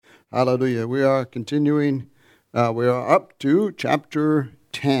Hallelujah. We are continuing. We are up to chapter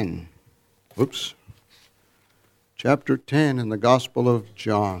 10. Chapter 10 in the Gospel of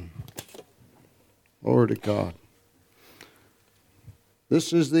John. Glory to God.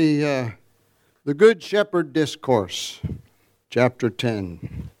 This is the Good Shepherd Discourse, chapter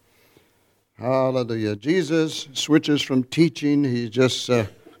 10. Hallelujah. Jesus switches from teaching. He just, in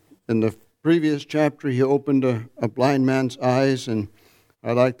the previous chapter, he opened a blind man's eyes, and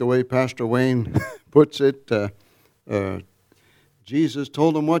I like the way Pastor Wayne puts it. Jesus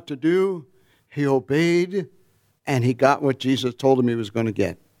told him what to do. He obeyed, and he got what Jesus told him he was going to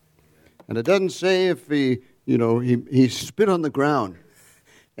get. And it doesn't say if he spit on the ground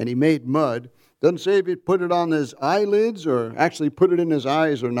and he made mud. It doesn't say if he put it on his eyelids or actually put it in his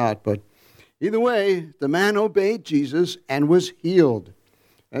eyes or not. But either way, the man obeyed Jesus and was healed.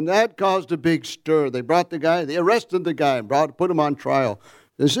 And that caused a big stir. They arrested the guy and put him on trial.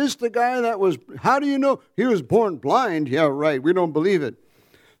 Is this the guy how do you know? He was born blind. Yeah, right. We don't believe it.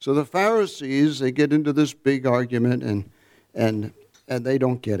 So the Pharisees, they get into this big argument and they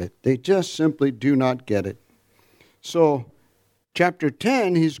don't get it. They just simply do not get it. So chapter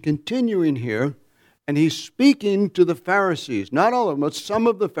 10, he's continuing here, and he's speaking to the Pharisees. Not all of them, but some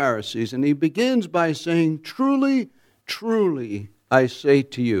of the Pharisees. And he begins by saying, "Truly, truly, I say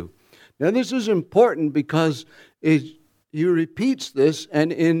to you." Now this is important because he repeats this,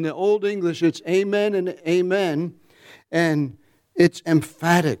 and in the Old English it's amen and amen, and it's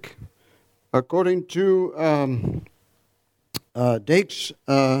emphatic. According to Dake's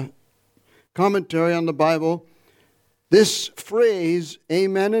commentary on the Bible, this phrase,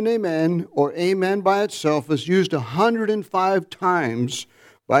 amen and amen, or amen by itself, is used 105 times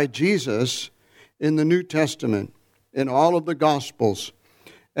by Jesus in the New Testament, in all of the Gospels.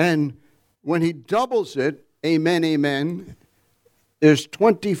 And when he doubles it, amen, amen, there's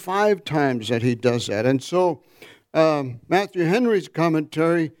 25 times that he does that. And so Matthew Henry's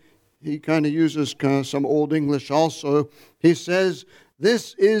commentary, he kind of uses some Old English also. He says,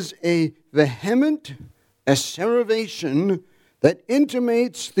 this is a vehement asseveration that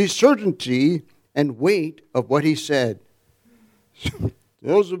intimates the certainty and weight of what he said.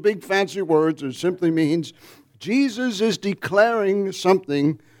 Those are big fancy words. It simply means Jesus is declaring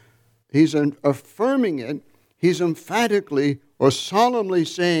something. He's affirming it. He's emphatically or solemnly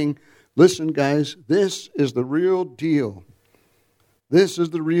saying, listen, guys, this is the real deal. This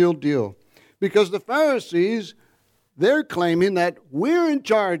is the real deal. Because the Pharisees, they're claiming that we're in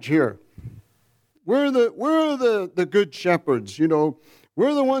charge here. We're the good shepherds,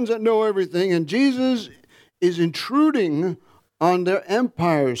 We're the ones that know everything. And Jesus is intruding on their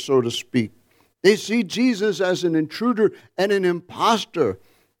empire, so to speak. They see Jesus as an intruder and an imposter.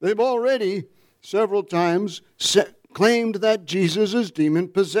 They've already several times claimed that Jesus is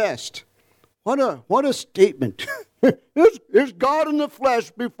demon-possessed. What a statement. Here's God in the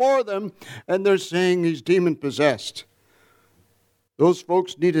flesh before them, and they're saying he's demon-possessed. Those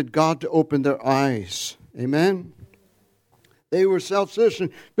folks needed God to open their eyes. Amen? They were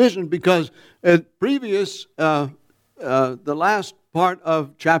self-sufficient because at the last part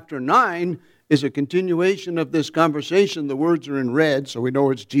of chapter 9 is a continuation of this conversation. The words are in red, so we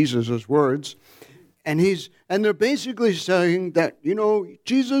know it's Jesus' words. And they're basically saying that,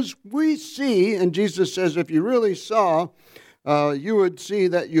 Jesus, we see, and Jesus says, if you really saw, you would see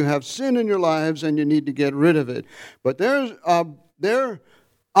that you have sin in your lives and you need to get rid of it. But their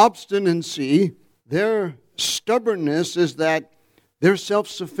obstinacy, their stubbornness is that they're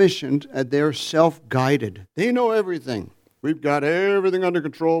self-sufficient and they're self-guided. They know everything. We've got everything under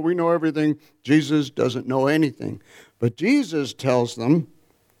control. We know everything. Jesus doesn't know anything. But Jesus tells them,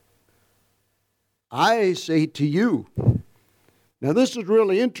 I say to you. Now this is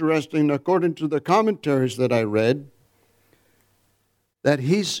really interesting according to the commentaries that I read, that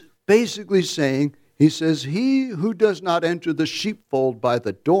he's basically saying, he says, he who does not enter the sheepfold by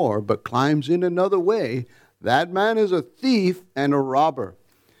the door, but climbs in another way, that man is a thief and a robber.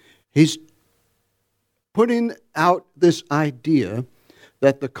 He's putting out this idea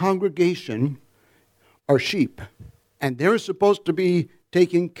that the congregation are sheep, and they're supposed to be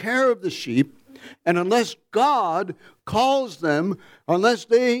taking care of the sheep, and unless God calls them, unless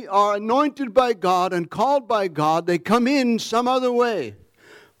they are anointed by God and called by God, they come in some other way.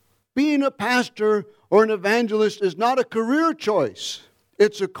 Being a pastor or an evangelist is not a career choice.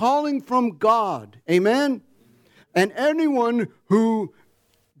 It's a calling from God. Amen? And anyone who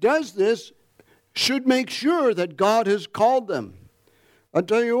does this should make sure that God has called them. I'll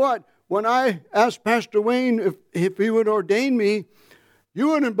tell you what, when I asked Pastor Wayne if he would ordain me, you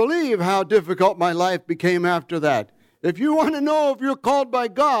wouldn't believe how difficult my life became after that. If you want to know if you're called by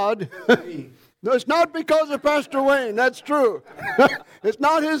God, it's not because of Pastor Wayne. That's true. It's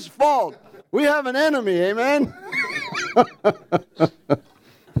not his fault. We have an enemy, amen?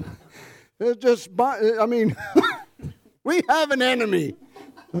 It's just, I mean, we have an enemy.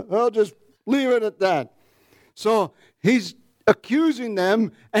 I'll just leave it at that. So he's accusing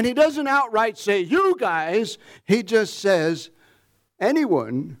them, and he doesn't outright say, you guys. He just says,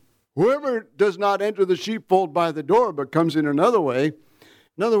 anyone, whoever does not enter the sheepfold by the door but comes in another way.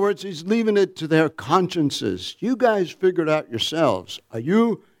 In other words, he's leaving it to their consciences. You guys figure it out yourselves. Are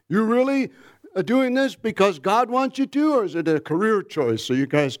you really doing this because God wants you to, or is it a career choice so you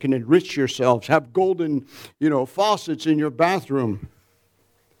guys can enrich yourselves, have golden, faucets in your bathroom?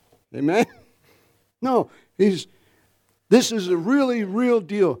 Amen? No, this is a really real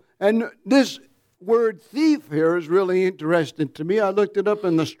deal. And this word thief here is really interesting to me. I looked it up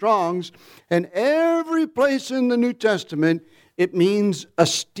in the Strong's, and every place in the New Testament, it means a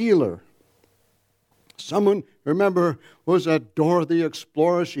stealer. Someone, remember, was that Dora the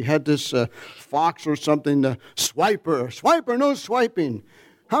Explorer? She had this fox or something, the swiper. Swiper, no swiping.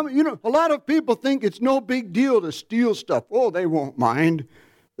 A lot of people think it's no big deal to steal stuff. Oh, they won't mind.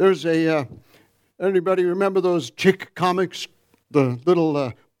 There's anybody remember those chick comics, the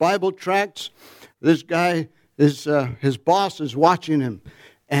little Bible tracts? This guy, his boss is watching him,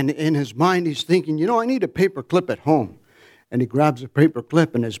 and in his mind he's thinking, I need a paper clip at home. And he grabs a paper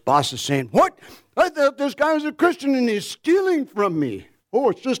clip, and his boss is saying, what? I thought this guy was a Christian, and he's stealing from me.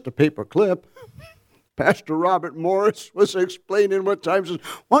 Oh, it's just a paper clip. Pastor Robert Morris was explaining one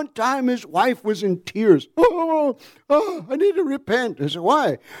time his wife was in tears. Oh, I need to repent. I said,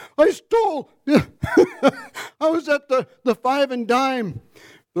 why? I stole. I was at the Five and Dime.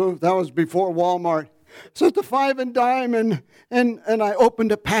 That was before Walmart. So at the Five and Dime, and I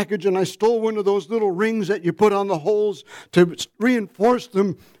opened a package, and I stole one of those little rings that you put on the holes to reinforce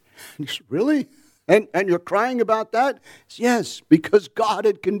them. And he said, really? And you're crying about that? Yes, because God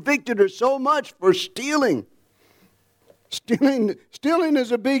had convicted her so much for stealing. Stealing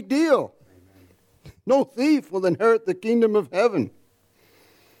is a big deal. No thief will inherit the kingdom of heaven.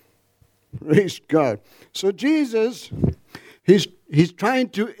 Praise God. So Jesus, he's trying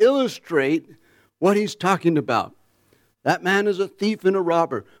to illustrate what he's talking about. That man is a thief and a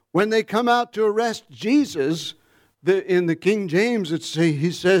robber. When they come out to arrest Jesus, in the King James,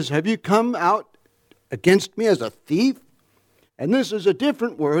 he says, have you come out against me as a thief? And this is a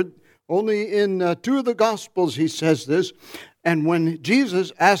different word. Only in two of the Gospels he says this. And when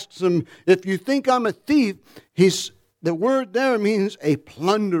Jesus asks him, if you think I'm a thief, the word there means a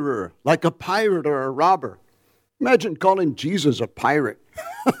plunderer, like a pirate or a robber. Imagine calling Jesus a pirate.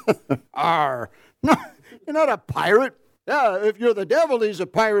 Arr. No, you're not a pirate. Yeah, if you're the devil, he's a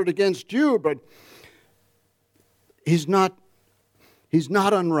pirate against you, but he's not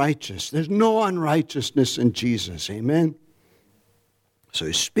unrighteous. There's no unrighteousness in Jesus. Amen? So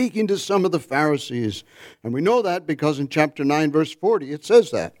he's speaking to some of the Pharisees. And we know that because in chapter 9, verse 40, it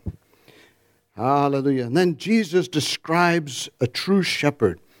says that. Hallelujah. And then Jesus describes a true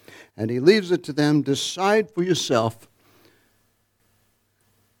shepherd. And he leaves it to them, decide for yourself.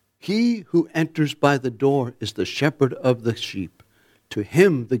 He who enters by the door is the shepherd of the sheep. To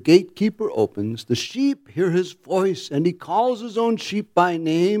him the gatekeeper opens. The sheep hear his voice, and he calls his own sheep by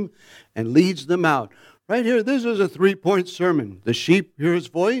name and leads them out. Right here, this is a 3-point sermon. The sheep hear his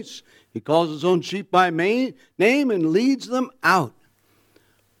voice. He calls his own sheep by name and leads them out.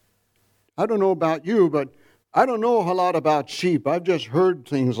 I don't know about you, but I don't know a lot about sheep. I've just heard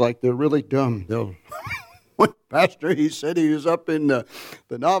things like they're really dumb. One pastor, he said he was up in the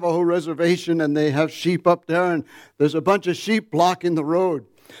Navajo reservation, and they have sheep up there, and there's a bunch of sheep blocking the road.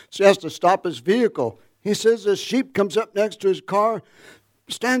 So he has to stop his vehicle. He says the sheep comes up next to his car,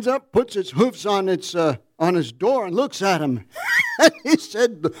 stands up, puts its hoofs on his door, and looks at him. And he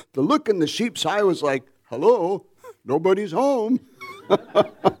said the look in the sheep's eye was like, hello, nobody's home.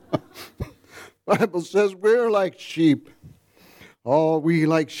 Bible says we're like sheep. Oh, we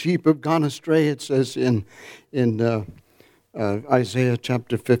like sheep have gone astray, it says in Isaiah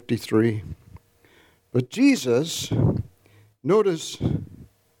chapter 53. But Jesus, notice,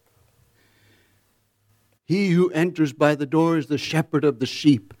 he who enters by the door is the shepherd of the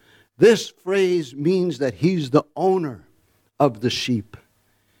sheep. This phrase means that he's the owner of the sheep.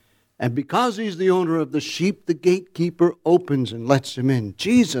 And because he's the owner of the sheep, the gatekeeper opens and lets him in.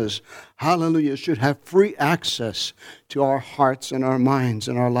 Jesus, hallelujah, should have free access to our hearts and our minds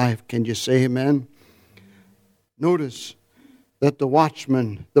and our life. Can you say amen? Notice that the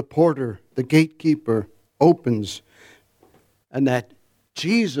watchman, the porter, the gatekeeper opens, and that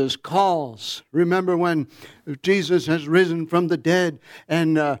Jesus calls. Remember when Jesus has risen from the dead,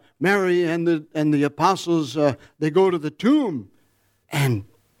 and Mary and the apostles, they go to the tomb, and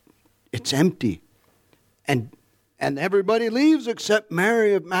it's empty. And everybody leaves except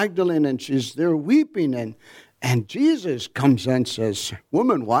Mary of Magdalene, and she's there weeping. And Jesus comes and says,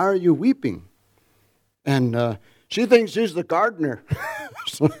 "Woman, why are you weeping?" And she thinks he's the gardener,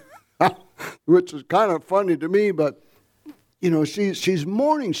 which is kind of funny to me, but she's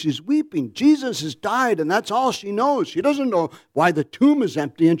mourning, she's weeping. Jesus has died, and that's all she knows. She doesn't know why the tomb is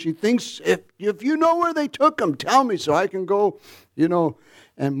empty, and she thinks, if you know where they took him, tell me so I can go,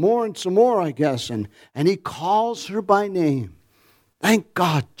 and mourn some more, I guess. And he calls her by name. Thank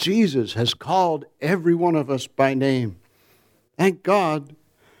God Jesus has called every one of us by name. Thank God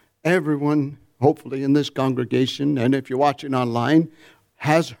everyone, hopefully in this congregation, and if you're watching online,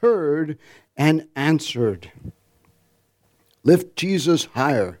 has heard and answered. Lift Jesus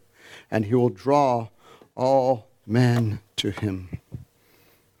higher, and he will draw all men to him.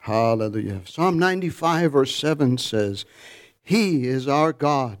 Hallelujah. Psalm 95 verse 7 says, "He is our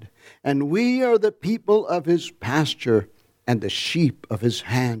God, and we are the people of his pasture and the sheep of his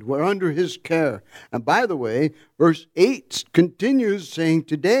hand. We're under his care." And by the way, verse 8 continues saying,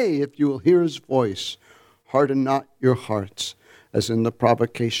 "Today, if you will hear his voice, harden not your hearts as in the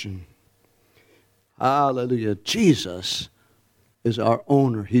provocation." Hallelujah. Jesus is our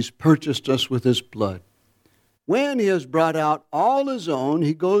owner. He's purchased us with his blood. When he has brought out all his own,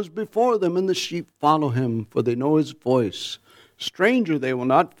 he goes before them, and the sheep follow him, for they know his voice. Stranger they will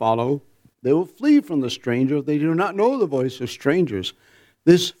not follow. They will flee from the stranger. They do not know the voice of strangers.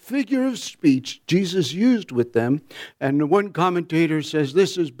 This figure of speech Jesus used with them, and one commentator says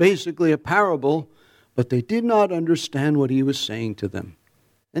this is basically a parable, but they did not understand what he was saying to them.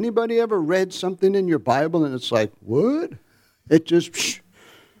 Anybody ever read something in your Bible and it's like, what? It just,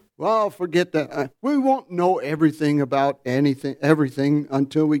 well, forget that. We won't know everything about everything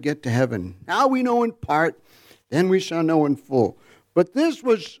until we get to heaven. Now we know in part, then we shall know in full. But this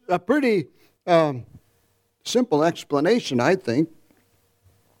was a pretty simple explanation, I think.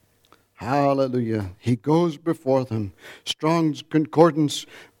 Hallelujah. He goes before them. Strong's Concordance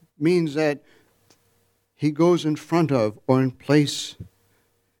means that he goes in front of or in place,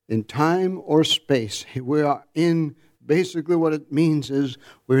 in time or space. We are in, basically what it means is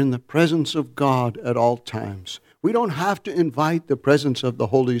we're in the presence of God at all times. We don't have to invite the presence of the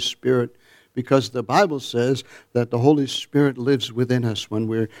Holy Spirit, because the Bible says that the Holy Spirit lives within us when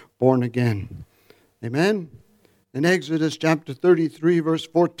we're born again. Amen? In Exodus chapter 33, verse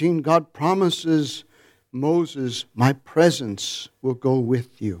 14, God promises Moses, "My presence will go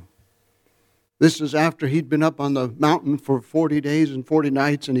with you." This is after he'd been up on the mountain for 40 days and 40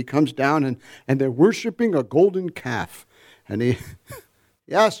 nights, and he comes down, and they're worshiping a golden calf. And he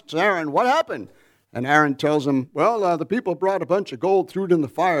asks Aaron, "What happened?" And Aaron tells him, "Well, the people brought a bunch of gold, threw it in the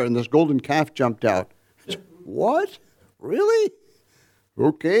fire, and this golden calf jumped out." What? Really?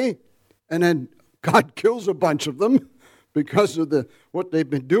 Okay. And then God kills a bunch of them because of what they've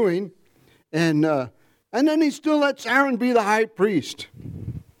been doing. And then he still lets Aaron be the high priest.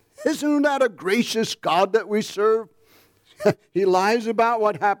 Isn't that a gracious God that we serve? He lies about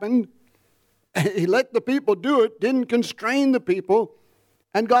what happened. He let the people do it, didn't constrain the people,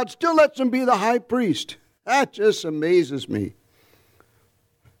 and God still lets him be the high priest. That just amazes me.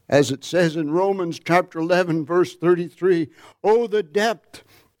 As it says in Romans chapter 11, verse 33, "Oh, the depth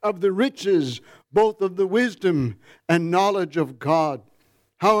of the riches, both of the wisdom and knowledge of God.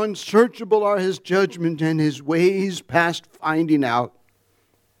 How unsearchable are his judgments and his ways past finding out."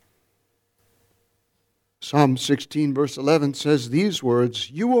 Psalm 16, verse 11 says these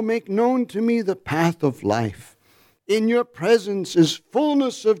words, "You will make known to me the path of life. In your presence is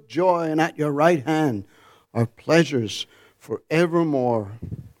fullness of joy, and at your right hand are pleasures forevermore."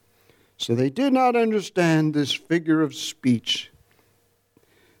 So they did not understand this figure of speech.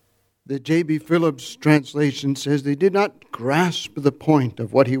 The J.B. Phillips translation says they did not grasp the point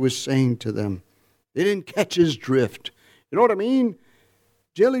of what he was saying to them. They didn't catch his drift. You know what I mean?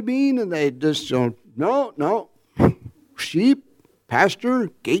 Jelly bean, and they just don't, no. Sheep, pastor,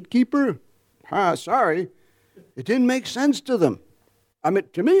 gatekeeper. Sorry. It didn't make sense to them. I mean,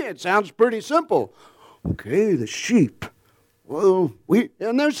 to me, it sounds pretty simple. Okay, the sheep. Well,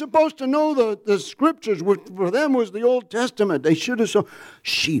 and they're supposed to know the scriptures, which for them was the Old Testament. They should have said,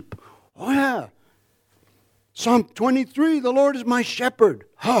 sheep. Oh, yeah. Psalm 23, "The Lord is my shepherd."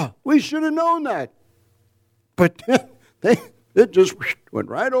 We should have known that. But it just went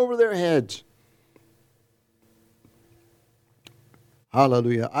right over their heads.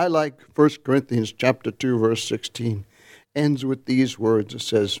 Hallelujah. I like 1 Corinthians chapter 2, verse 16. ends with these words. It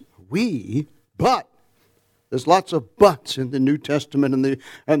says, we, but. There's lots of buts in the New Testament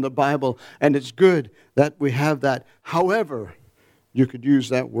and the Bible, and it's good that we have that. However, you could use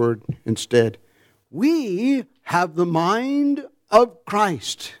that word instead. We have the mind of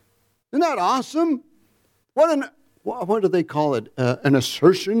Christ. Isn't that awesome? What do they call it? An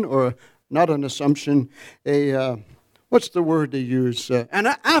assertion, or not an assumption? What's the word they use? An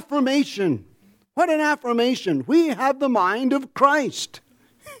affirmation. What an affirmation. We have the mind of Christ.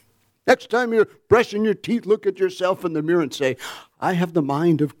 Next time you're brushing your teeth, look at yourself in the mirror and say, I have the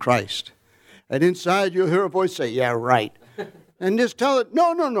mind of Christ. And inside you'll hear a voice say, yeah, right. And just tell it,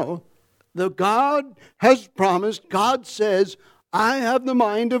 no. The God has promised, God says, I have the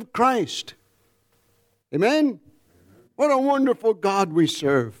mind of Christ. Amen? What a wonderful God we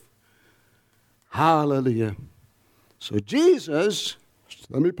serve. Hallelujah. So Jesus,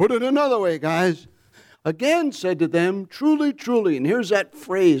 let me put it another way, guys, again said to them, truly, truly, and here's that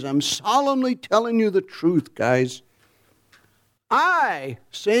phrase, I'm solemnly telling you the truth, guys. I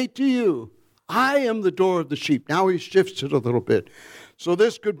say to you, I am the door of the sheep. Now he shifts it a little bit. So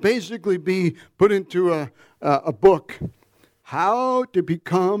this could basically be put into a book, How to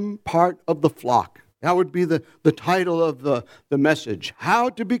Become Part of the Flock. That would be the title of the message, How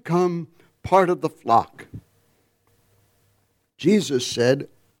to Become Part of the Flock. Jesus said,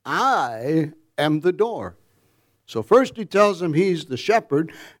 I am the door. So first he tells them he's the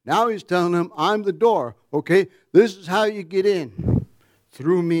shepherd. Now he's telling them, I'm the door. Okay, this is how you get in,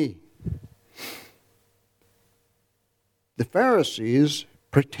 through me. The Pharisees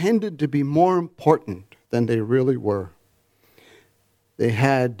pretended to be more important than they really were. They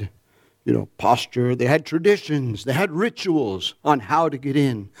had, posture, they had traditions, they had rituals on how to get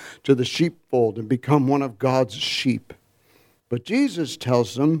in to the sheepfold and become one of God's sheep. But Jesus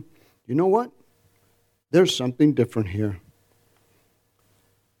tells them, you know what? There's something different here.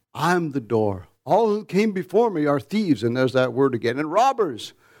 I'm the door. All who came before me are thieves, and there's that word again, and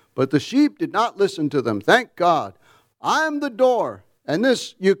robbers. But the sheep did not listen to them. Thank God. I'm the door. And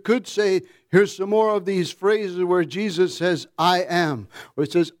this, you could say, here's some more of these phrases where Jesus says, I am. Where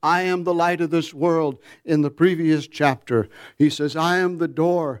it says, I am the light of this world in the previous chapter. He says, I am the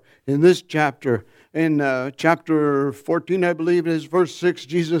door in this chapter. In chapter 14, I believe it is, verse 6,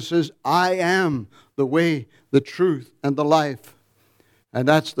 Jesus says, I am the way, the truth, and the life. And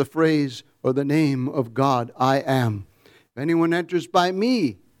that's the phrase or the name of God, I am. If anyone enters by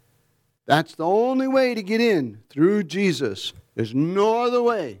me, that's the only way to get in, through Jesus. There's no other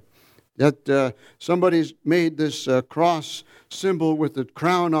way. That somebody's made this cross symbol with a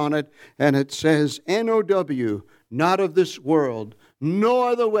crown on it, and it says, N-O-W, not of this world. No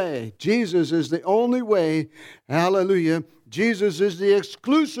other way. Jesus is the only way. Hallelujah. Jesus is the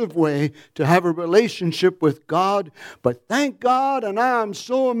exclusive way to have a relationship with God. But thank God, and I'm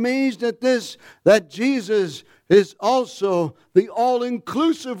so amazed at this, that Jesus is also the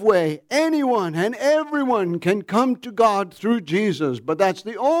all-inclusive way. Anyone and everyone can come to God through Jesus. But that's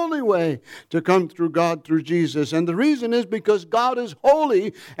the only way to come through God through Jesus. And the reason is because God is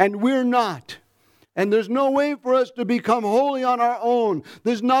holy and we're not. And there's no way for us to become holy on our own.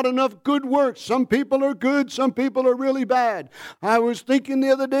 There's not enough good works. Some people are good, some people are really bad. I was thinking the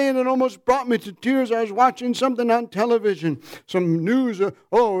other day, and it almost brought me to tears. I was watching something on television, some news.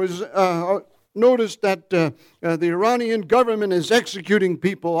 Noticed that the Iranian government is executing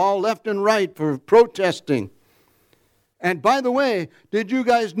people all left and right for protesting. And by the way, did you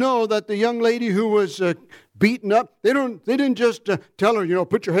guys know that the young lady who was beaten up, they didn't just tell her,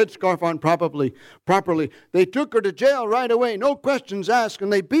 put your headscarf on properly. They took her to jail right away, no questions asked,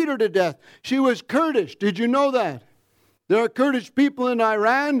 and they beat her to death. She was Kurdish. Did you know that? There are Kurdish people in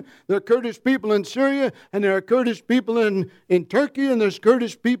Iran, there are Kurdish people in Syria, and there are Kurdish people in Turkey, and there's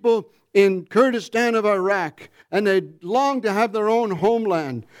Kurdish people in Kurdistan of Iraq, and they long to have their own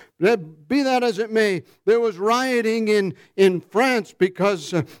homeland. Be that as it may, there was rioting in France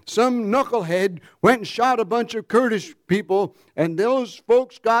because some knucklehead went and shot a bunch of Kurdish people, and those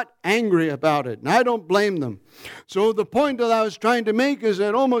folks got angry about it, and I don't blame them. So the point that I was trying to make is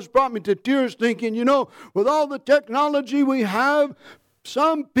it almost brought me to tears thinking, with all the technology we have,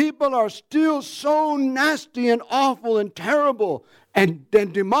 some people are still so nasty and awful and terrible and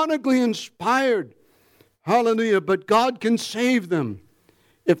demonically inspired. Hallelujah. But God can save them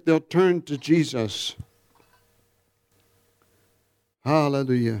if they'll turn to Jesus.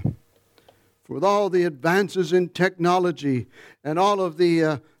 Hallelujah. With all the advances in technology and all of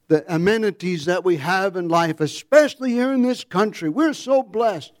the amenities that we have in life, especially here in this country, we're so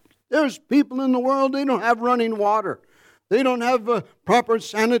blessed. There's people in the world, they don't have running water. They don't have proper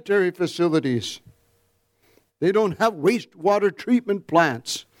sanitary facilities. They don't have wastewater treatment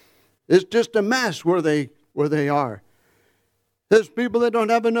plants. It's just a mess where they are. There's people that don't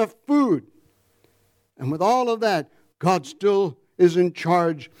have enough food. And with all of that, God still is in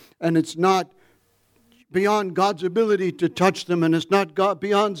charge, and it's not beyond God's ability to touch them, and it's not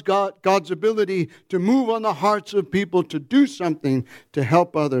beyond God's ability to move on the hearts of people to do something to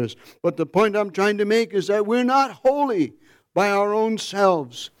help others. But the point I'm trying to make is that we're not holy by our own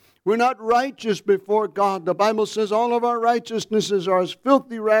selves. We're not righteous before God. The Bible says all of our righteousnesses are as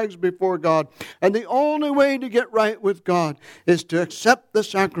filthy rags before God. And the only way to get right with God is to accept the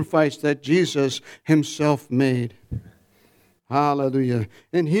sacrifice that Jesus himself made. Hallelujah.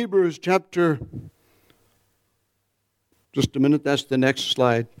 In Hebrews chapter, just a minute, that's the next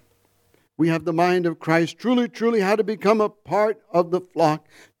slide. We have the mind of Christ, truly how to become a part of the flock.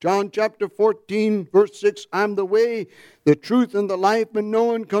 John chapter 14, verse 6, I'm the way, the truth, and the life, and no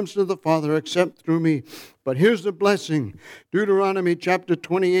one comes to the Father except through me. But here's the blessing. Deuteronomy chapter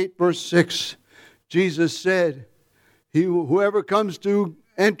 28, verse 6, Jesus said, whoever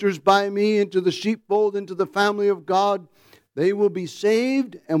enters by me into the sheepfold, into the family of God, they will be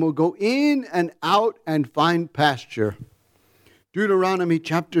saved and will go in and out and find pasture. Deuteronomy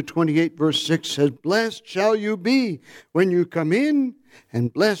chapter 28 verse 6 says, blessed shall you be when you come in,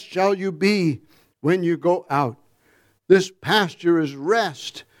 and blessed shall you be when you go out. This pasture is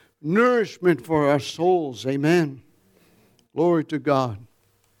rest, nourishment for our souls. Amen. Glory to God.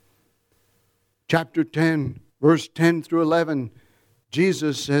 Chapter 10, verse 10 through 11,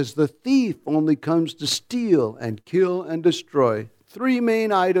 Jesus says, the thief only comes to steal and kill and destroy. Three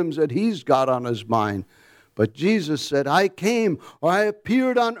main items that he's got on his mind. But Jesus said, I came, or I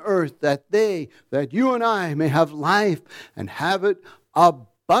appeared on earth that you and I may have life and have it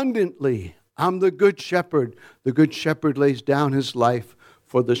abundantly. I'm the good shepherd. The good shepherd lays down his life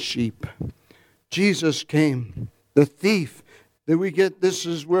for the sheep. Jesus came, the thief. This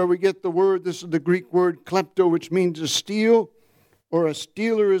is where we get the word, this is the Greek word klepto, which means to steal, or a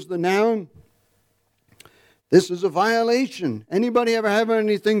stealer is the noun. This is a violation. Anybody ever have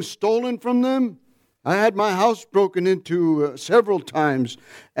anything stolen from them? I had my house broken into several times,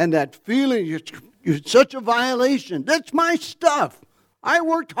 and that feeling, it's such a violation. That's my stuff. I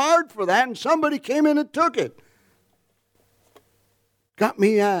worked hard for that, and somebody came in and took it. Got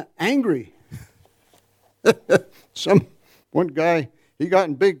me angry. One guy, he got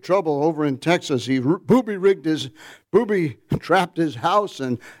in big trouble over in Texas. He booby trapped his house,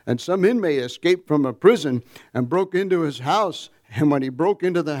 and some inmate escaped from a prison and broke into his house. And when he broke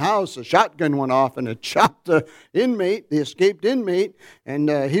into the house, a shotgun went off and it shot the escaped inmate, and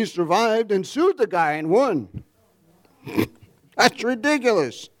he survived and sued the guy and won. That's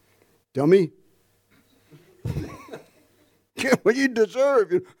ridiculous. Dummy. Get what you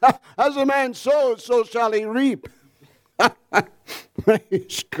deserve. As a man sows, so shall he reap.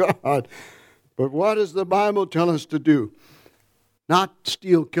 Praise God. But what does the Bible tell us to do? Not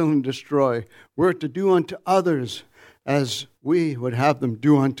steal, kill, and destroy. We're to do unto others as we would have them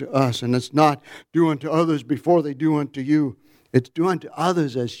do unto us. And it's not do unto others before they do unto you. It's do unto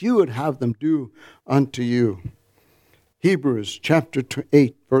others as you would have them do unto you. Hebrews chapter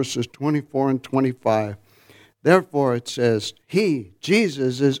 8, verses 24 and 25. Therefore it says, He,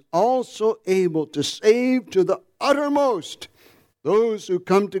 Jesus, is also able to save to the uttermost those who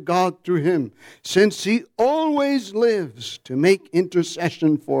come to God through Him, since He always lives to make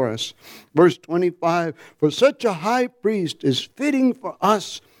intercession for us. Verse 25, for such a high priest is fitting for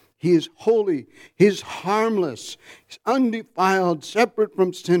us. He is holy, He is harmless, He's undefiled, separate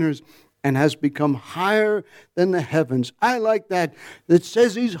from sinners, and has become higher than the heavens. I like that. It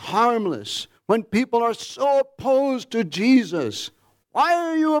says He's harmless. When people are so opposed to Jesus, why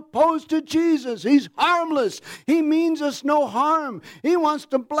are you opposed to Jesus? He's harmless. He means us no harm. He wants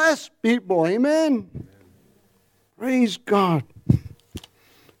to bless people. Amen? Praise God.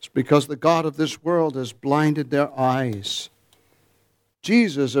 It's because the God of this world has blinded their eyes.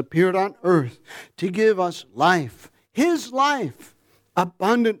 Jesus appeared on earth to give us life. His life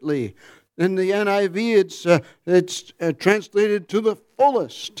abundantly. In the NIV, it's translated to the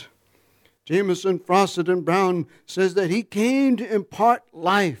fullest. Jameson, Fawcett, and Brown says that He came to impart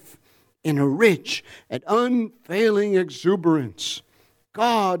life in a rich and unfailing exuberance.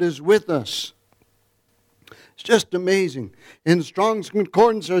 God is with us. It's just amazing. In Strong's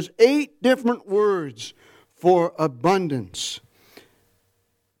Concordance, there's 8 different words for abundance.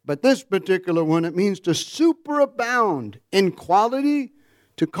 But this particular one, it means to superabound in quality,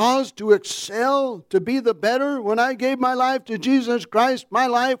 to cause to excel, to be the better. When I gave my life to Jesus Christ, my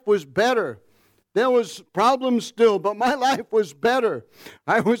life was better. There was problems still, but my life was better.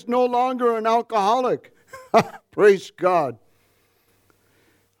 I was no longer an alcoholic. Praise God.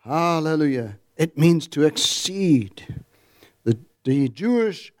 Hallelujah. It means to exceed. The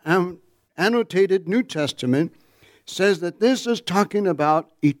Jewish annotated New Testament says that this is talking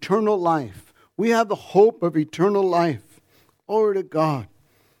about eternal life. We have the hope of eternal life. Glory to God.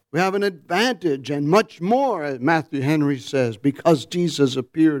 We have an advantage and much more, as Matthew Henry says, because Jesus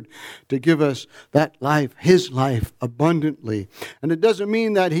appeared to give us that life, his life, abundantly. And it doesn't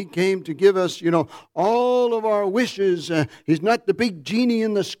mean that he came to give us, all of our wishes. He's not the big genie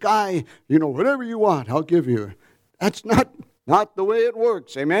in the sky. Whatever you want, I'll give you. That's not the way it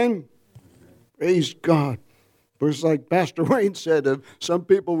works. Amen? Praise God. Just like Pastor Wayne said, if some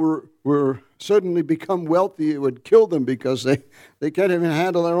people were suddenly become wealthy, it would kill them because they can't even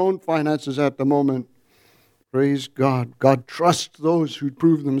handle their own finances at the moment. Praise God. God trusts those who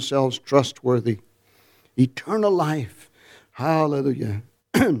prove themselves trustworthy. Eternal life. Hallelujah.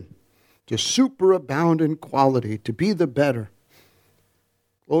 To superabound in quality, to be the better.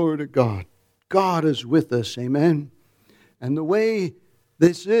 Glory to God. God is with us. Amen. And the way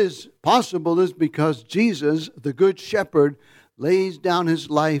this is possible is because Jesus, the Good Shepherd, lays down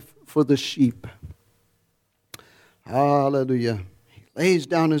his life for the sheep. Hallelujah. He lays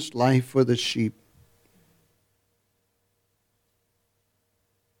down his life for the sheep.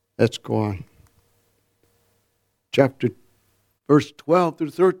 Let's go on. Verse 12 through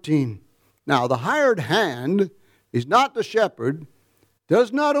 13. Now, the hired hand is not the shepherd,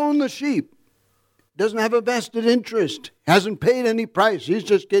 does not own the sheep. Doesn't have a vested interest, hasn't paid any price. He's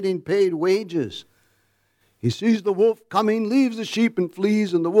just getting paid wages. He sees the wolf coming, leaves the sheep and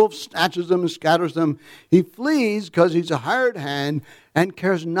flees, and the wolf snatches them and scatters them. He flees because he's a hired hand and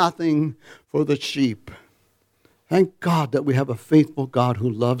cares nothing for the sheep. Thank God that we have a faithful God who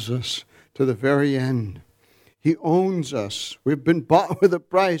loves us to the very end. He owns us. We've been bought with a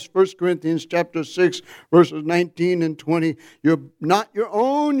price. 1 Corinthians chapter 6, verses 19 and 20. You're not your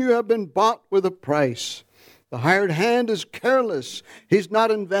own. You have been bought with a price. The hired hand is careless. He's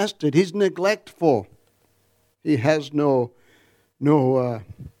not invested. He's neglectful. He has no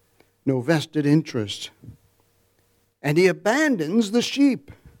vested interest. And he abandons the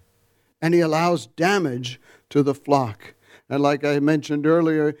sheep. And he allows damage to the flock. And like I mentioned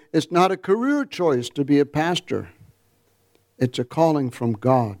earlier, it's not a career choice to be a pastor. It's a calling from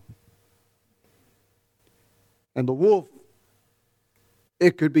God. And the wolf,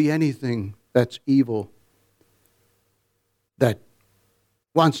 it could be anything that's evil, that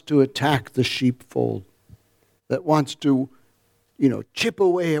wants to attack the sheepfold, that wants to, chip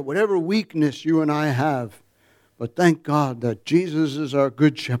away at whatever weakness you and I have. But thank God that Jesus is our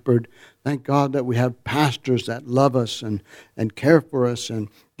good shepherd. Thank God that we have pastors that love us and care for us and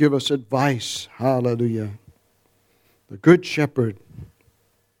give us advice. Hallelujah. The good shepherd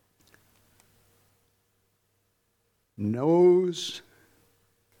knows,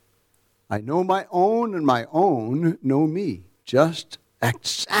 I know my own and my own know me. Just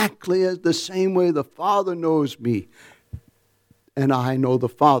exactly as the same way the Father knows me. And I know the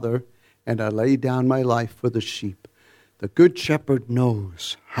Father, and I lay down my life for the sheep. The good shepherd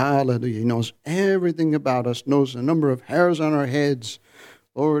knows. Hallelujah. He knows everything about us, knows the number of hairs on our heads.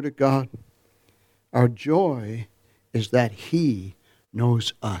 Glory to God. Our joy is that he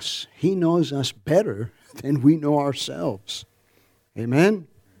knows us. He knows us better than we know ourselves. Amen?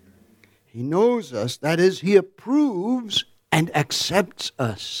 He knows us. That is, he approves and accepts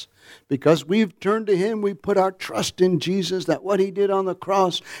us. Because we've turned to him, we put our trust in Jesus, that what he did on the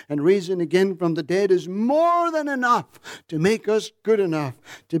cross and raising again from the dead is more than enough to make us good enough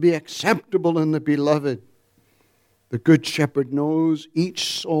to be acceptable in the beloved. The good shepherd knows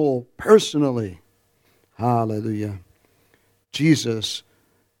each soul personally. Hallelujah. Jesus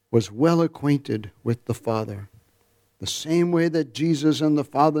was well acquainted with the Father. The same way that Jesus and the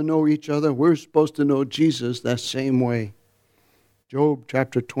Father know each other, we're supposed to know Jesus that same way. Job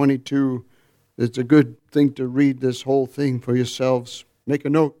chapter 22, it's a good thing to read this whole thing for yourselves. Make a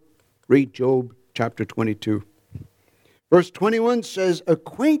note. Read Job chapter 22. Verse 21 says,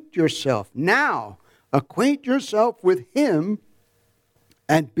 acquaint yourself with him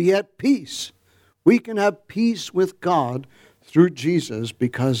and be at peace. We can have peace with God through Jesus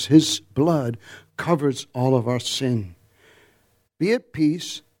because his blood covers all of our sin. Be at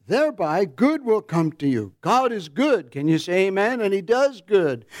peace. Thereby, good will come to you. God is good. Can you say amen? And he does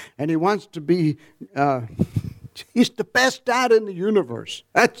good. And he wants to be, he's the best dad in the universe.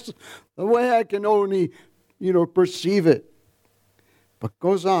 That's the way I can only, perceive it. But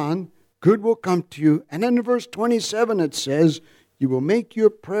goes on, good will come to you. And then in verse 27 it says, you will make your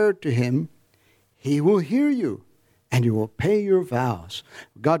prayer to him. He will hear you. and you will pay your vows.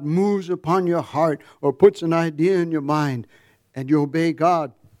 God moves upon your heart or puts an idea in your mind, and you obey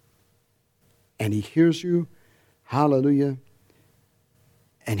God, and He hears you. Hallelujah.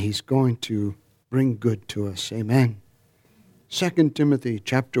 And He's going to bring good to us. Amen. 2 Timothy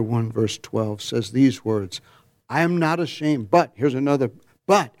chapter 1, verse 12 says these words, I am not ashamed, but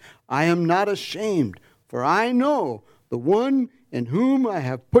I am not ashamed, for I know the one in whom I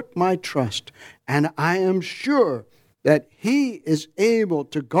have put my trust, and I am sure that He is able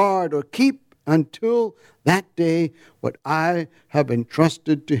to guard or keep until that day what I have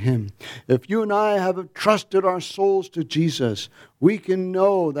entrusted to Him. If you and I have trusted our souls to Jesus, we can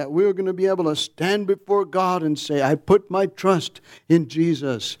know that we're going to be able to stand before God and say, I put my trust in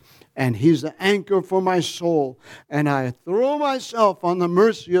Jesus, and He's the anchor for my soul, and I throw myself on the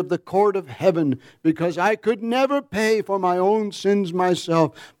mercy of the court of heaven, because I could never pay for my own sins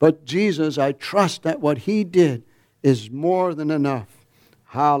myself, but Jesus, I trust that what He did is more than enough.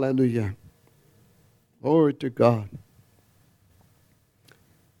 Hallelujah. Glory to God.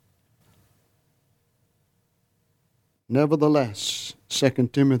 Nevertheless, 2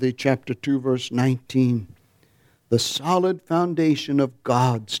 Timothy chapter 2, verse 19, the solid foundation of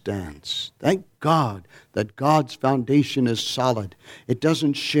God stands. Thank God that God's foundation is solid. It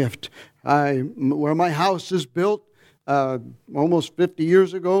doesn't shift. Where my house is built almost 50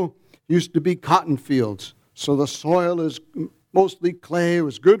 years ago, used to be cotton fields. So the soil is mostly clay. It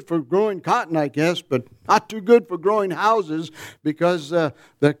was good for growing cotton, I guess, but not too good for growing houses, because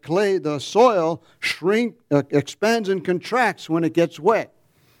the soil expands and contracts when it gets wet.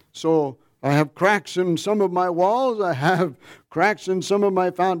 So I have cracks in some of my walls. I have cracks in some of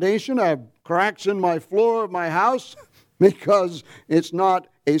my foundation. I have cracks in my floor of my house because it's not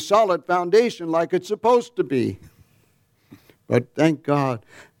a solid foundation like it's supposed to be. But thank God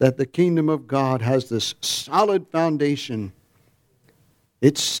that the kingdom of God has this solid foundation.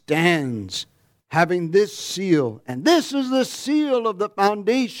 It stands having this seal, and this is the seal of the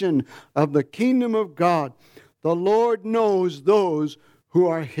foundation of the kingdom of God. The Lord knows those who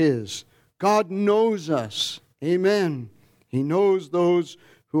are His. God knows us. Amen. He knows those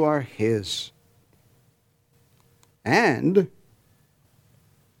who are His. And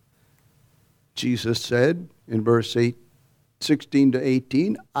Jesus said in verse 16 to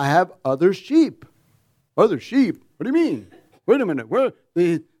 18, I have other sheep. Other sheep? What do you mean? Wait a minute. We're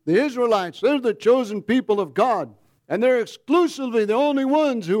the Israelites, they're the chosen people of God. And they're exclusively the only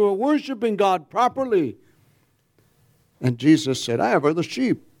ones who are worshiping God properly. And Jesus said, I have other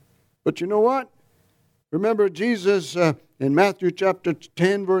sheep. But you know what? Remember Jesus in Matthew chapter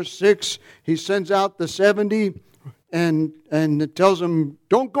 10, verse 6, He sends out the 70 and it tells them,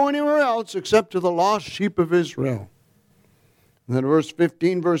 don't go anywhere else except to the lost sheep of Israel. And then verse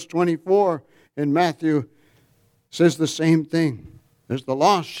 15, verse 24 in Matthew says the same thing. There's the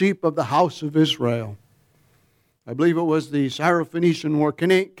lost sheep of the house of Israel. I believe it was the Syrophoenician war.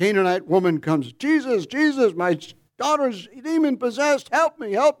 Canaanite woman comes, Jesus, my daughter's demon-possessed. Help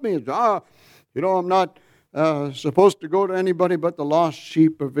me. I'm not supposed to go to anybody but the lost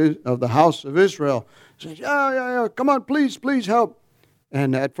sheep of the house of Israel. He says, yeah, come on, please help.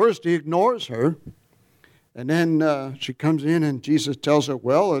 And at first he ignores her. And then she comes in and Jesus tells her,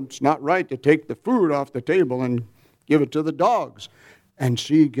 well, it's not right to take the food off the table and give it to the dogs. And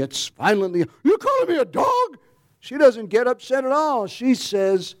she gets violently, you're calling me a dog? She doesn't get upset at all. She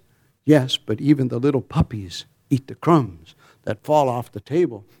says, yes, but even the little puppies eat the crumbs that fall off the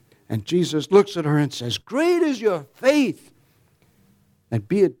table. And Jesus looks at her and says, great is your faith, and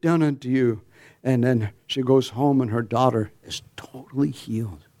be it done unto you. And then she goes home and her daughter is totally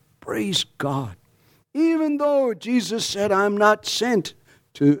healed. Praise God. Even though Jesus said, I'm not sent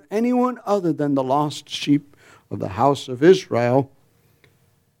to anyone other than the lost sheep of the house of Israel,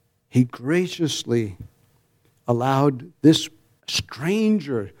 He graciously allowed this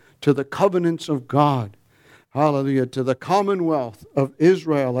stranger to the covenants of God, hallelujah, to the commonwealth of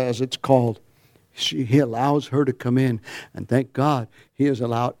Israel, as it's called. He allows her to come in. And thank God, He has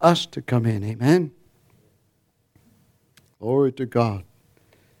allowed us to come in. Amen? Glory to God.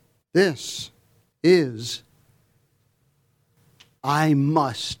 This is, I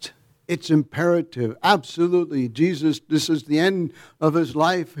must. It's imperative. Absolutely. Jesus, this is the end of His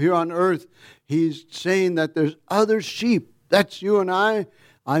life here on earth. He's saying that there's other sheep. That's you and I.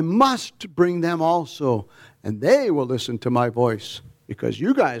 I must bring them also. And they will listen to my voice. Because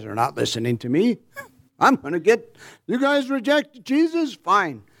you guys are not listening to me. I'm going to get, you guys reject Jesus?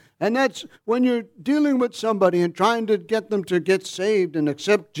 Fine. And that's when you're dealing with somebody and trying to get them to get saved and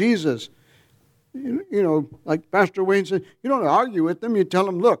accept Jesus. You know, like Pastor Wayne said, you don't argue with them. You tell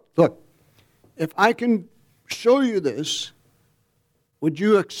them, look, if I can show you this, would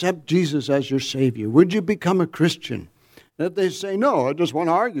you accept Jesus as your Savior? Would you become a Christian? And if they say, no, I just want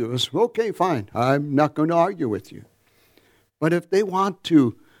to argue, it's okay, fine. I'm not going to argue with you. But if they want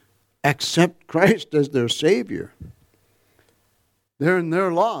to accept Christ as their Savior,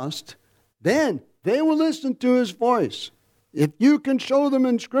 they're lost, then they will listen to His voice. If you can show them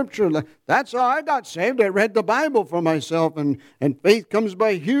in Scripture, that's how I got saved. I read the Bible for myself, and faith comes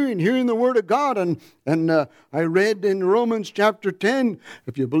by hearing the Word of God. And I read in Romans chapter 10,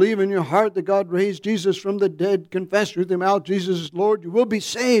 if you believe in your heart that God raised Jesus from the dead, confess with your mouth Jesus is Lord, you will be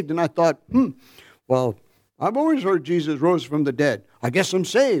saved. And I thought, well, I've always heard Jesus rose from the dead. I guess I'm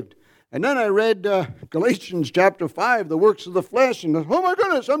saved. And then I read Galatians chapter 5, the works of the flesh, and oh my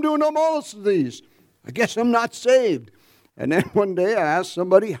goodness, I'm doing all of these. I guess I'm not saved. And then one day I asked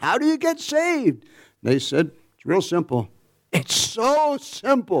somebody, how do you get saved? And they said, it's real simple. It's so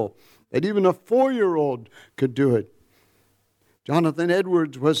simple that even a 4-year-old could do it. Jonathan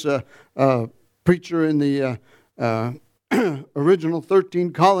Edwards was a preacher in the original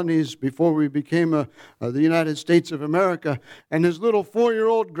 13 colonies before we became the United States of America. And his little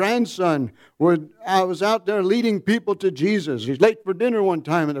 4-year-old grandson was out there leading people to Jesus. He's late for dinner one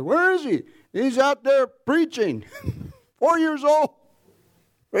time, and where is he? He's out there preaching. 4 years old.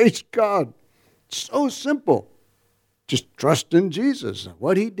 Praise God. It's so simple. Just trust in Jesus.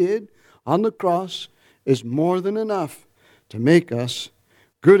 What He did on the cross is more than enough to make us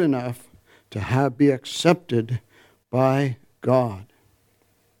good enough to be accepted by God.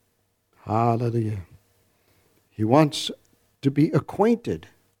 Hallelujah. He wants to be acquainted.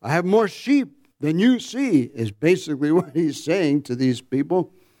 I have more sheep than you see, is basically what He's saying to these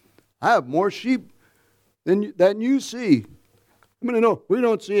people. I have more sheep than you see. I mean, no, we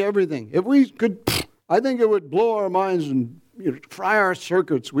don't see everything. If we could, I think it would blow our minds and fry our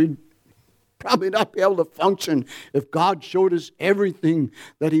circuits. We'd probably not be able to function if God showed us everything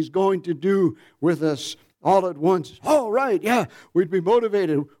that He's going to do with us all at once. Oh, right, yeah, we'd be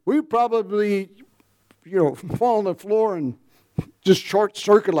motivated. We'd probably, fall on the floor and just short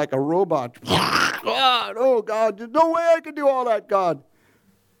circuit like a robot. God, oh, God, there's no way I could do all that, God.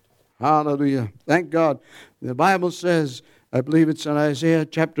 Hallelujah. Thank God. The Bible says, I believe it's in Isaiah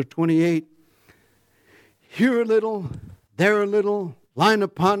chapter 28, here a little, there a little, line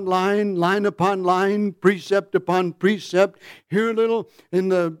upon line, precept upon precept. Here a little in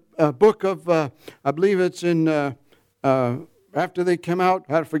the book of, I believe it's in, after they come out,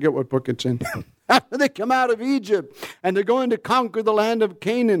 I forget what book it's in. After they come out of Egypt and they're going to conquer the land of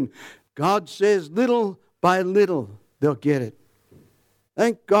Canaan, God says little by little they'll get it.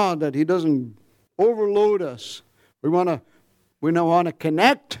 Thank God that He doesn't overload us. We want to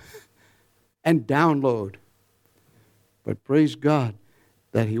connect and download. But praise God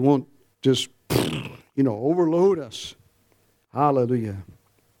that He won't just, overload us. Hallelujah.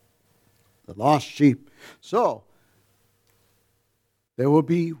 The lost sheep. So, there will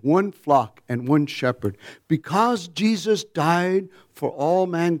be one flock and one shepherd. Because Jesus died for all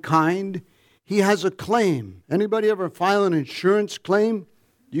mankind, He has a claim. Anybody ever file an insurance claim?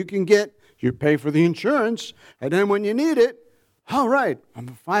 You pay for the insurance, and then when you need it, all right, I'm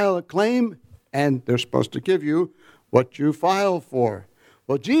going to file a claim, and they're supposed to give you what you file for.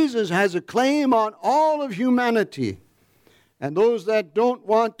 Well, Jesus has a claim on all of humanity. And those that don't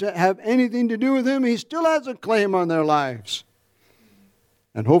want to have anything to do with Him, He still has a claim on their lives.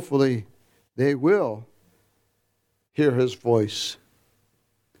 And hopefully they will hear His voice.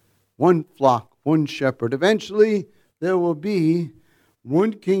 One flock, one shepherd. Eventually there will be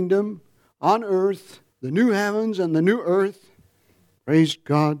one kingdom on earth, the new heavens and the new earth. Praise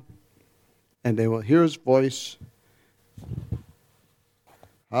God. And they will hear His voice.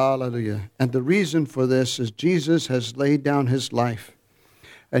 Hallelujah. And the reason for this is Jesus has laid down His life.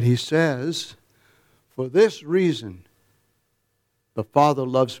 And He says, for this reason, the Father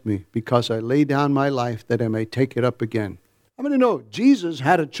loves me, because I lay down my life that I may take it up again. How many know Jesus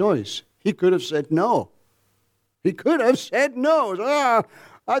had a choice? He could have said no. He could have said no.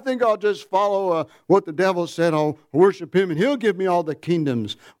 I think I'll just follow what the devil said. I'll worship him and he'll give me all the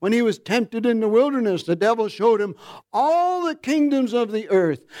kingdoms. When he was tempted in the wilderness, the devil showed him all the kingdoms of the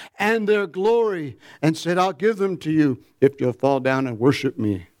earth and their glory and said, I'll give them to you if you'll fall down and worship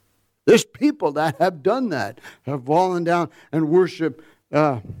me. There's people that have done that, have fallen down and worship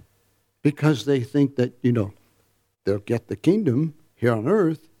because they think that, they'll get the kingdom here on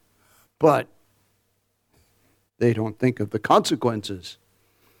earth, but they don't think of the consequences.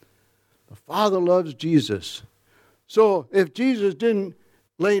 The Father loves Jesus. So if Jesus didn't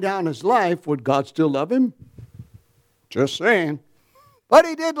lay down His life, would God still love Him? Just saying. But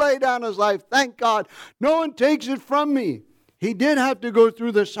he did lay down his life. Thank God. No one takes it from me. He did have to go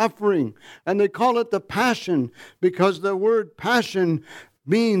through the suffering. And they call it the passion because the word passion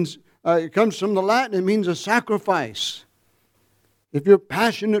means, it comes from the Latin, it means a sacrifice. If you're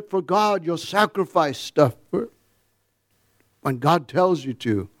passionate for God, you'll sacrifice stuff when God tells you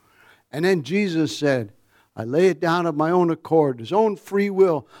to. And then Jesus said, I lay it down of my own accord, his own free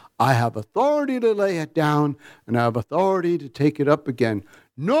will. I have authority to lay it down, and I have authority to take it up again.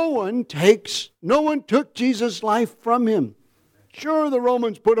 No one took Jesus' life from him. Sure, the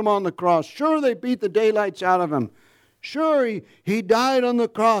Romans put him on the cross. Sure, they beat the daylights out of him. Sure, he died on the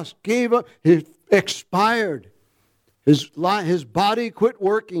cross, gave up, he expired. His body quit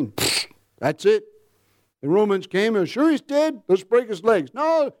working. That's it. The Romans came and, sure he's dead? Let's break his legs.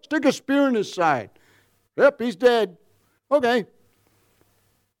 No, stick a spear in his side. Yep, he's dead. Okay.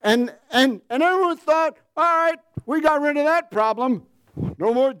 And everyone thought, all right, we got rid of that problem.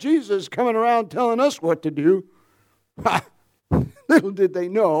 No more Jesus coming around telling us what to do. Little did they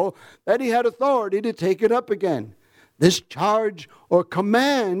know that he had authority to take it up again. This charge or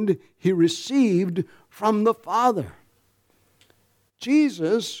command he received from the Father.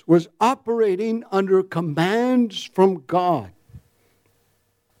 Jesus was operating under commands from God.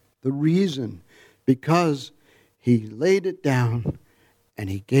 The reason, because he laid it down and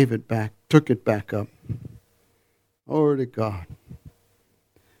he gave it back, took it back up. Glory to God.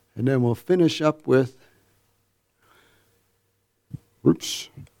 And then we'll finish up with,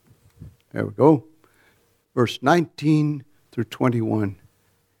 there we go, verse 19 through 21.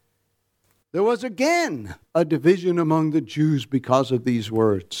 There was again a division among the Jews because of these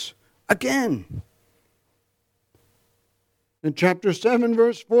words. Again. In chapter 7,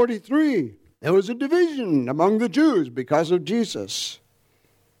 verse 43, there was a division among the Jews because of Jesus.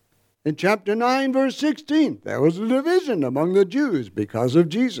 In chapter 9, verse 16, there was a division among the Jews because of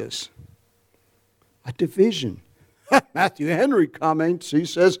Jesus. A division. Matthew Henry comments, he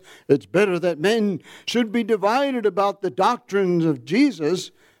says, it's better that men should be divided about the doctrines of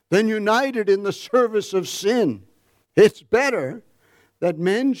Jesus than united in the service of sin. It's better that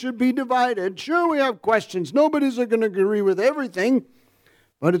men should be divided. Sure, we have questions. Nobody's going to agree with everything.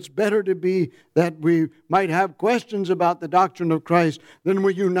 But it's better to be that we might have questions about the doctrine of Christ than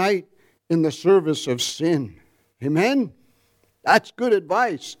we unite in the service of sin. Amen? That's good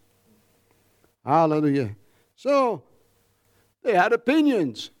advice. Hallelujah. So, they had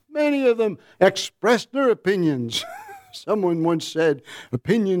opinions. Many of them expressed their opinions. Someone once said,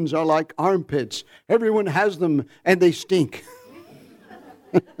 opinions are like armpits. Everyone has them and they stink.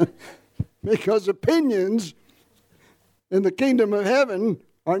 Because opinions in the kingdom of heaven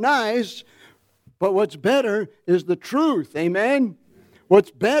are nice, but what's better is the truth. Amen?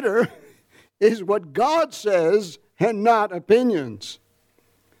 What's better is what God says and not opinions.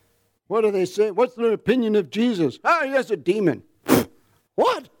 What do they say? What's their opinion of Jesus? He has a demon.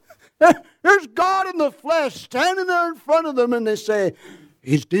 What? There's God in the flesh standing there in front of them and they say,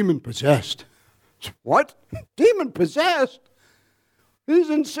 he's demon-possessed. What? Demon-possessed? He's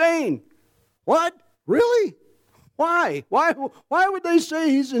insane. What? Really? Why? Why would they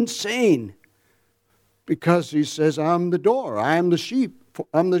say he's insane? Because he says, I'm the door. I am the sheep.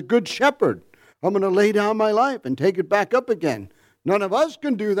 I'm the good shepherd. I'm going to lay down my life and take it back up again. None of us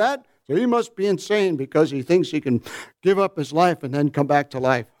can do that. So he must be insane because he thinks he can give up his life and then come back to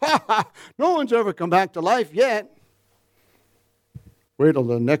life. No one's ever come back to life yet. Wait till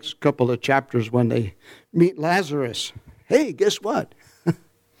the next couple of chapters when they meet Lazarus. Hey, guess what?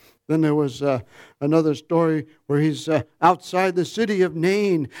 Then there was another story where he's outside the city of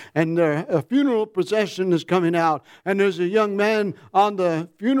Nain, and a funeral procession is coming out, and there's a young man on the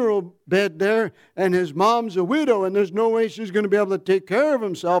funeral bed there, and his mom's a widow, and there's no way she's going to be able to take care of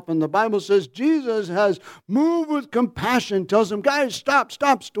himself. And the Bible says Jesus has moved with compassion, tells him, guys, stop,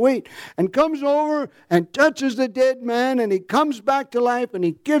 wait, and comes over and touches the dead man, and he comes back to life, and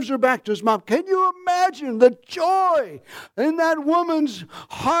he gives her back to his mom. Can you imagine the joy in that woman's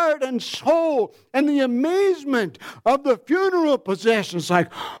heart and soul, and the amazement of the funeral procession? It's like,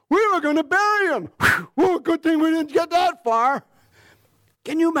 we were going to bury him. Well, good thing we didn't get that far.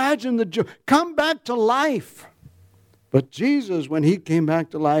 Can you imagine the joy? Come back to life. But Jesus, when he came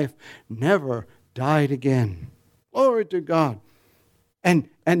back to life, never died again. Glory to God. And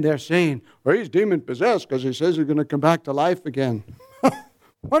they're saying, well, he's demon-possessed because he says he's going to come back to life again.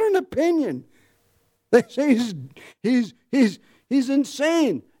 What an opinion. They say he's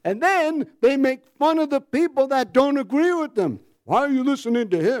insane. And then they make fun of the people that don't agree with them. Why are you listening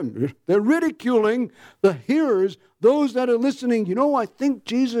to him? They're ridiculing the hearers, those that are listening. I think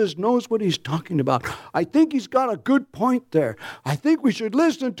Jesus knows what he's talking about. I think he's got a good point there. I think we should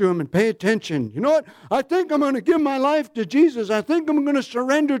listen to him and pay attention. You know what? I think I'm going to give my life to Jesus. I think I'm going to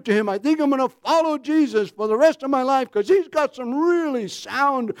surrender to him. I think I'm going to follow Jesus for the rest of my life because he's got some really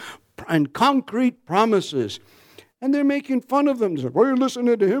sound and concrete promises. And they're making fun of them. What are you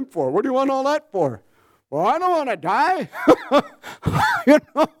listening to him for? What do you want all that for? Well, I don't want to die.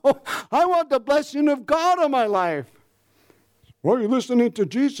 I want the blessing of God on my life. Why are you listening to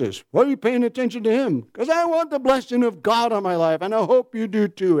Jesus? Why are you paying attention to him? Because I want the blessing of God on my life, and I hope you do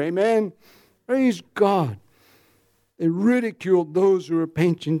too. Amen? Praise God. They ridiculed those who were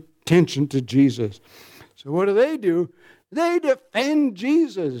paying attention to Jesus. So what do? They defend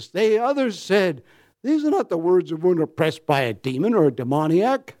Jesus. Others said, these are not the words of one oppressed by a demon or a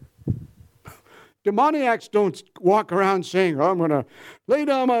demoniac. Demoniacs don't walk around saying, I'm going to lay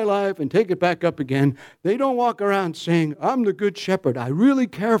down my life and take it back up again. They don't walk around saying, I'm the good shepherd. I really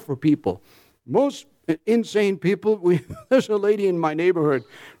care for people. Most insane people, there's a lady in my neighborhood,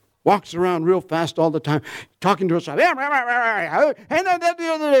 walks around real fast all the time, talking to herself. And then the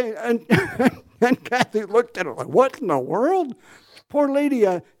other day, and Kathy looked at her like, what in the world? Poor lady,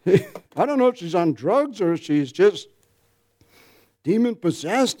 I don't know if she's on drugs or she's just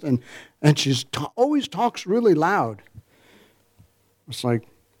demon-possessed, and she's always talks really loud. It's like,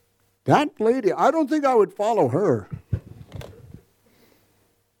 that lady, I don't think I would follow her.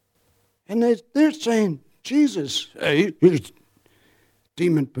 And they're saying, Jesus, he's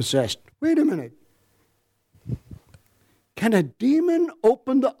demon-possessed. Wait a minute. Can a demon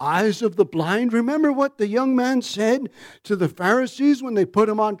open the eyes of the blind? Remember what the young man said to the Pharisees when they put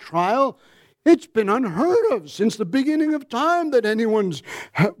him on trial? It's been unheard of since the beginning of time that anyone's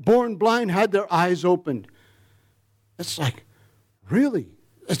born blind had their eyes opened. It's like, really?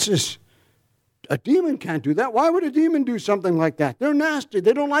 It's just, a demon can't do that. Why would a demon do something like that? They're nasty.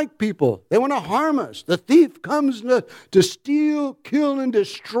 They don't like people. They want to harm us. The thief comes to steal, kill, and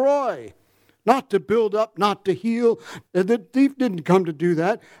destroy. Not to build up, not to heal. The thief didn't come to do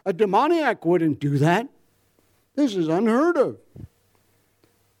that. A demoniac wouldn't do that. This is unheard of.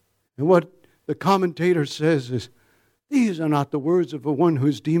 And what the commentator says is, these are not the words of one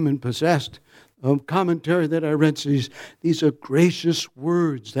who's demon-possessed. A commentary that I read says, these are gracious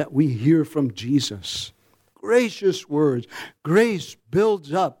words that we hear from Jesus. Gracious words. Grace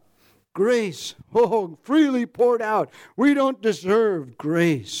builds up. Grace, freely poured out. We don't deserve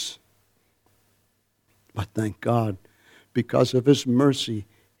grace. But thank God, because of his mercy,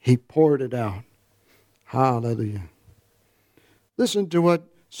 he poured it out. Hallelujah. Listen to what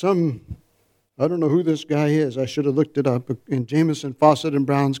I don't know who this guy is. I should have looked it up. In Jamieson, Fawcett, and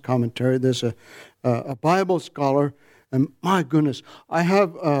Brown's commentary, there's a Bible scholar. And my goodness, I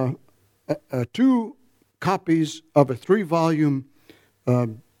have 2 copies of a 3-volume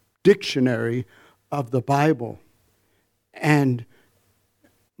dictionary of the Bible. And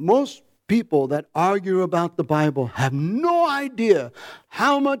most people that argue about the Bible have no idea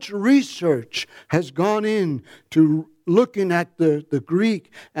how much research has gone into looking at the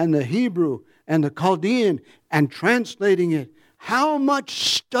Greek and the Hebrew and the Chaldean and translating it. How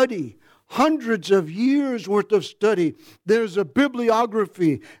much study, hundreds of years worth of study. There's a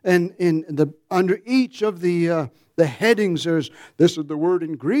bibliography, and under each of the headings, this is the word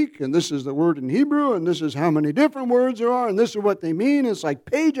in Greek, and this is the word in Hebrew, and this is how many different words there are, and this is what they mean. It's like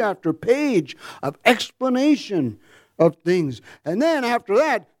page after page of explanation of things. And then after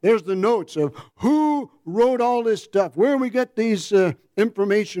that, there's the notes of who wrote all this stuff, where we get these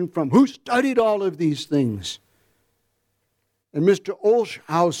information from, who studied all of these things. And Mr.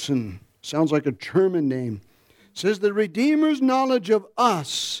 Olshausen, sounds like a German name, says the Redeemer's knowledge of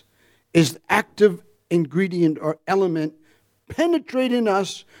us is the active ingredient or element penetrating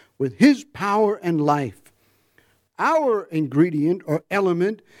us with his power and life. Our ingredient or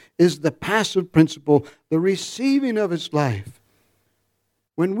element is the passive principle, the receiving of his life.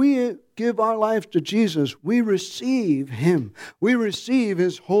 When we give our life to Jesus, we receive him. We receive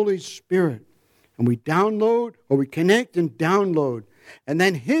his Holy Spirit. And we download, or we connect and download. And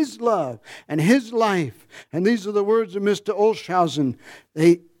then his love and his life, and these are the words of Mr. Olshausen,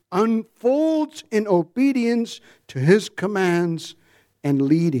 they unfolds in obedience to his commands and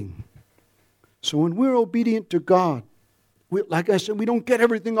leading. So when we're obedient to God, like I said, we don't get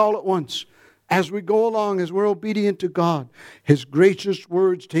everything all at once. As we go along, as we're obedient to God, his gracious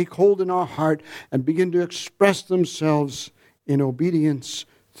words take hold in our heart and begin to express themselves in obedience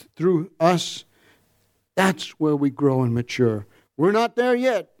through us. That's where we grow and mature. We're not there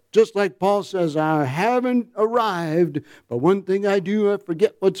yet. Just like Paul says, I haven't arrived, but one thing I do, I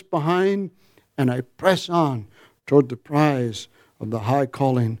forget what's behind, and I press on toward the prize of the high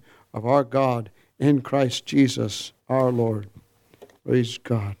calling of our God in Christ Jesus our Lord. Praise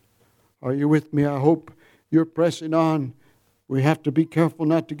God. Are you with me? I hope you're pressing on. We have to be careful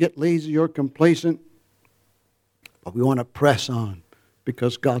not to get lazy or complacent, but we want to press on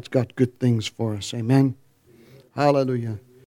because God's got good things for us. Amen. Hallelujah.